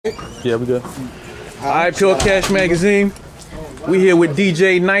Yeah, we good. Alright, Pure Cash Magazine. We here with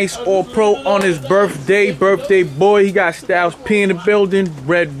DJ Nice, All Pro on his birthday. Birthday boy, he got Styles P in the building,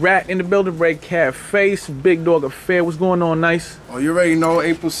 Red Rat in the building, Red Cat Face, Big Dog Affair. What's going on, Nice? Oh, you already know,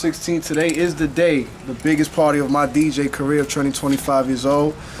 April 16th, today is the day, the biggest party of my DJ career, turning 25 years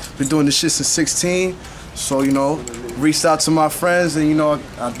old. Been doing this shit since 16, so, you know, reached out to my friends, and, you know,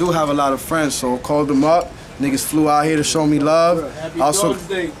 I do have a lot of friends, so called them up. Niggas flew out here to show me love. I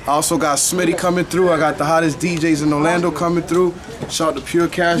also got Smitty coming through. I got the hottest DJs in Orlando coming through. Shout out to Pure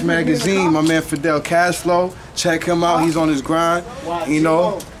Cash Magazine, my man Fidel Cashflow. Check him out, he's on his grind. You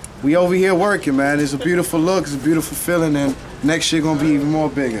know, we over here working, man. It's a beautiful look, it's a beautiful feeling, and next year gonna be even more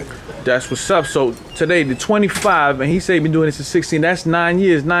bigger. That's what's up. So today, the 25, and he said he been doing this since 16. That's 9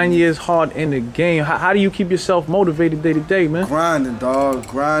 years. 9 years hard in the game. How do you keep yourself motivated day to day, man? Grinding, dog.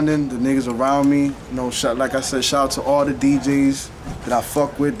 Grinding. The niggas around me. You know, like I said, shout out to all the DJs that I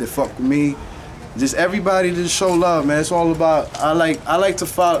fuck with, that fuck with me. Just everybody to show love, man. It's all about. I like to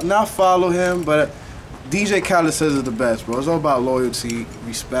follow him, but DJ Khaled says it's the best, bro. It's all about loyalty,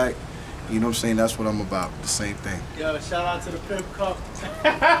 respect. You know what I'm saying? That's what I'm about. The same thing. Yo, shout out to the Pimp Cup.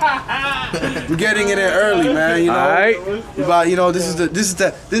 We're getting it in early, man. You know, Alright. You know, this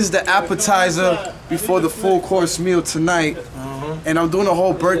is the appetizer before the full course meal tonight. And I'm doing a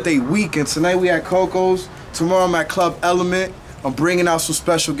whole birthday weekend. Tonight we at Coco's. Tomorrow I'm at Club Element. I'm bringing out some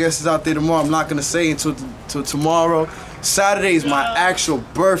special guests out there tomorrow. I'm not gonna say until tomorrow. Saturday is my actual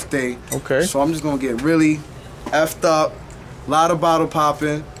birthday. Okay. So I'm just gonna get really effed up. A lot of bottle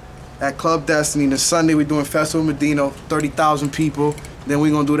popping at Club Destiny. Then Sunday we're doing Festival Medina, 30,000 people. Then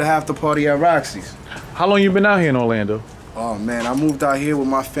we're gonna do the after party at Roxy's. How long you been out here in Orlando? Oh man, I moved out here with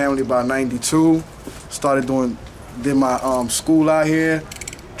my family about 92. Did my school out here.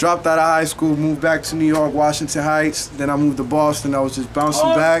 Dropped out of high school, moved back to New York, Washington Heights. Then I moved to Boston. I was just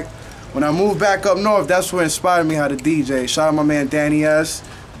bouncing back. When I moved back up north, that's what inspired me how to DJ. Shout out my man Danny S,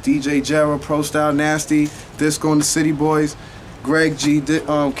 DJ Gerald, Pro Style Nasty, Disco and the City Boys, Greg G,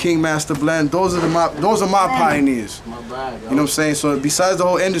 King Master Blend. Those are my pioneers. You know what I'm saying? So besides the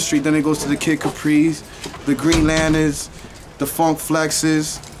whole industry, then it goes to the Kid Capri's, the Green Lanterns, the Funk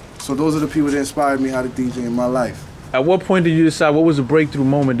Flexes. So those are the people that inspired me how to DJ in my life. At what point did you decide, what was the breakthrough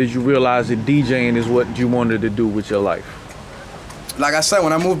moment did you realize that DJing is what you wanted to do with your life? Like I said,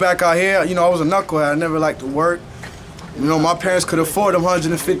 when I moved back out here, you know, I was a knucklehead. I never liked to work. You know, my parents could afford them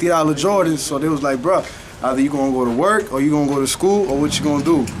 $150 Jordans, so they was like, bruh, either you gonna go to work or you gonna go to school or what you gonna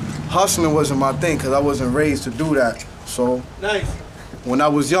do. Hustling wasn't my thing because I wasn't raised to do that. So when I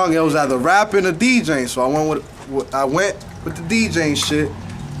was young, it was either rapping or DJing. So I went with the DJing shit.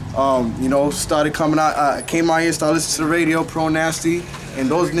 You know, started coming out. I came out here, started listening to the radio, Pro Nasty, and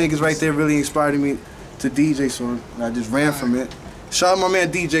those niggas right there really inspired me to DJ. So I just ran from it. Shout out my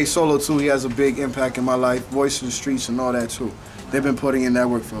man DJ Solo too. He has a big impact in my life. Voice of the Streets and all that too. They've been putting in that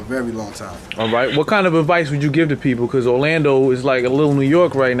work for a very long time. All right. What kind of advice would you give to people? Because Orlando is like a little New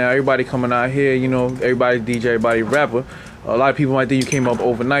York right now. Everybody coming out here, you know, everybody DJ, everybody rapper. A lot of people might think you came up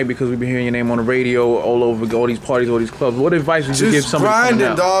overnight because we've been hearing your name on the radio all over, all these parties, all these clubs. What advice would you give somebody coming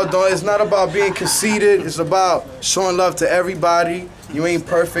out? Just grinding, dog. It's not about being conceited. It's about showing love to everybody. You ain't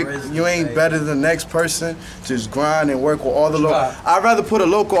perfect. You ain't better than the next person. Just grind and work with all the local. I'd rather put a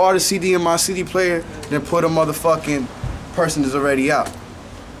local artist CD in my CD player than put a motherfucking person that's already out.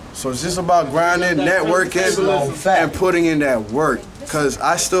 So it's just about grinding, networking, and putting in that work. Because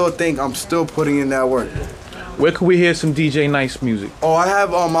I still think I'm still putting in that work. Where can we hear some DJ Nice music? Oh, I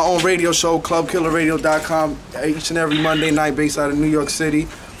have my own radio show, ClubKillerRadio.com, each and every Monday night based out of New York City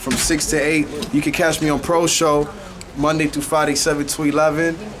from 6 to 8. You can catch me on Pro Show Monday through Friday, 7 to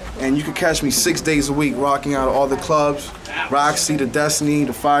 11. And you can catch me 6 days a week rocking out all the clubs, Roxy, the Destiny,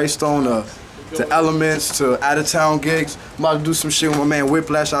 the Firestone, the Elements, to out-of-town gigs. I'm about to do some shit with my man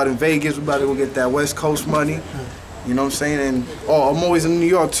Whiplash out in Vegas. We're about to go get that West Coast money. You know what I'm saying? And I'm always in New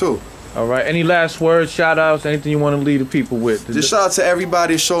York too. All right. Any last words, shout outs, anything you want to leave the people with? Just shout out to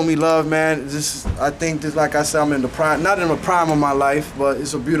everybody that showed me love, man. I think this, like I said, I'm in the prime, not in the prime of my life, but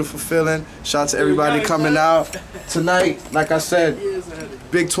it's a beautiful feeling. Shout out to everybody coming out. Tonight, like I said,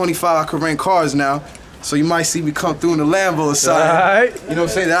 big 25, I could rent cars now. So you might see me come through in the Lambo or something. Right. You know what I'm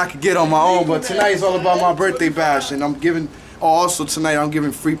saying? That I could get on my own. But tonight is all about my birthday bash, and I'm giving. Oh, also tonight I'm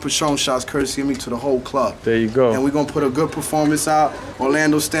giving free Patron shots courtesy of me to the whole club. There you go. And we're gonna put a good performance out.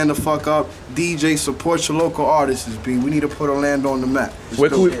 Orlando, stand the fuck up. DJ, support your local artists, B. We need to put Orlando on the map.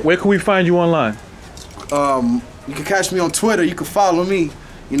 Where can we find you online? You can catch me on Twitter. You can follow me.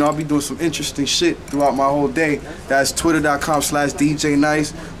 You know, I'll be doing some interesting shit throughout my whole day. That's twitter.com/DJ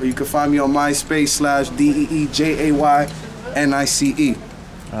Nice, or you can find me on MySpace /DeeJayNice.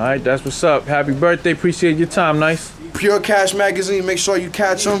 All right, that's what's up. Happy birthday. Appreciate your time. Nice. Pure Cash Magazine, make sure you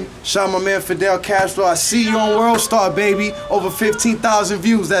catch them. Shout out my man Fidel Cashflow. I see you on World Star, baby. Over 15,000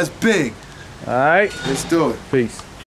 views, that's big. All right. Let's do it. Peace.